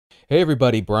Hey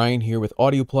everybody, Brian here with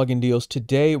Audio Plugin Deals.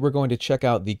 Today we're going to check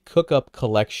out the Cookup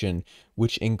Collection,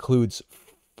 which includes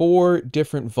 4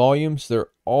 different volumes. They're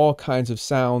all kinds of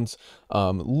sounds,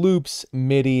 loops,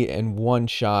 MIDI, and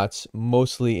one-shots,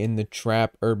 mostly in the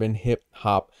trap, urban,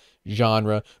 hip-hop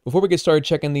genre. Before we get started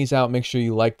checking these out, make sure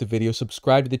you like the video,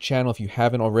 subscribe to the channel if you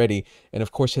haven't already, and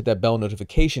of course hit that bell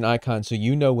notification icon so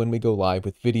you know when we go live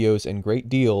with videos and great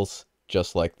deals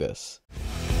just like this.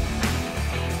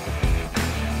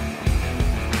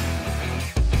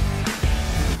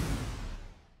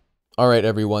 All right,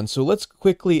 everyone, so let's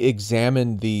quickly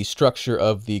examine the structure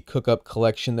of the Cookup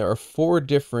Collection. There are 4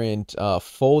 different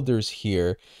folders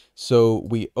here. So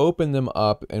we open them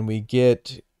up and we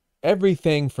get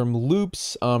everything from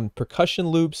loops, percussion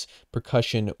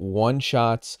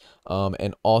one-shots,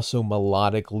 and also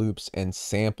melodic loops and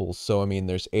samples. So, I mean,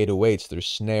 there's 808s, there's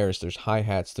snares, there's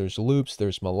hi-hats, there's loops,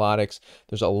 there's melodics.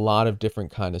 There's a lot of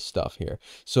different kind of stuff here.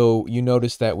 So you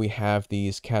notice that we have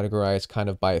these categorized kind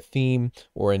of by a theme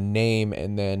or a name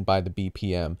and then by the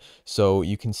BPM. So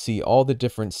you can see all the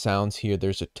different sounds here.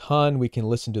 There's a ton. We can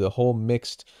listen to the whole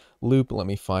mixed loop. Let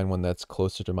me find one that's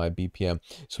closer to my BPM.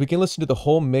 So we can listen to the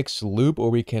whole mixed loop, or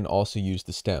we can also use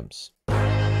the stems.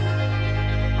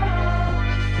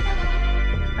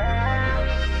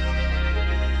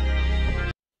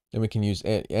 And we can use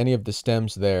any of the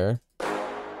stems there.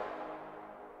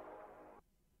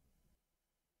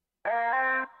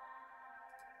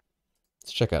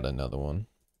 Let's check out another one.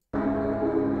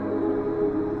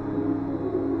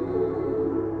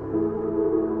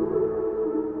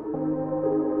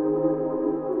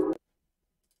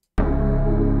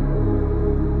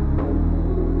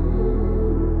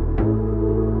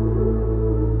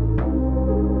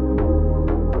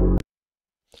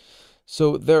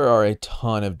 So there are a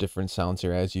ton of different sounds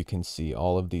here, as you can see,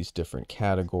 all of these different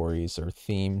categories or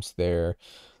themes there.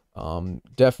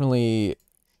 Definitely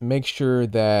make sure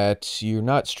that you're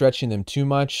not stretching them too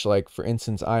much. Like, for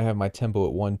instance, I have my tempo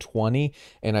at 120,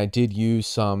 and I did use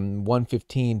some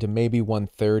 115 to maybe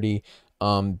 130,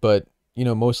 but, you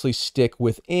know, mostly stick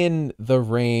within the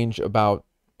range about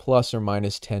plus or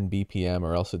minus 10 BPM,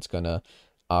 or else it's gonna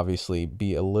obviously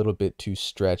be a little bit too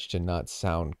stretched and not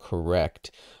sound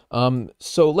correct.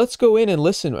 So let's go in and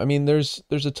listen. I mean, there's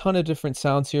a ton of different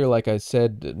sounds here, like I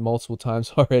said multiple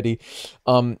times already.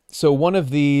 So one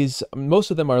of these,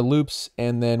 most of them are loops,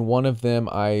 and then one of them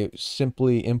I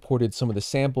simply imported some of the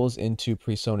samples into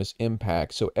PreSonus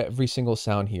Impact. So every single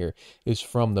sound here is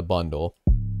from the bundle.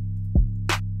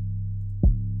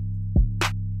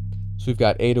 So we've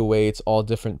got 808s, all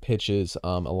different pitches,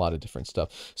 a lot of different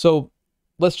stuff. So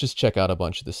let's just check out a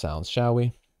bunch of the sounds, shall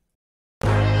we?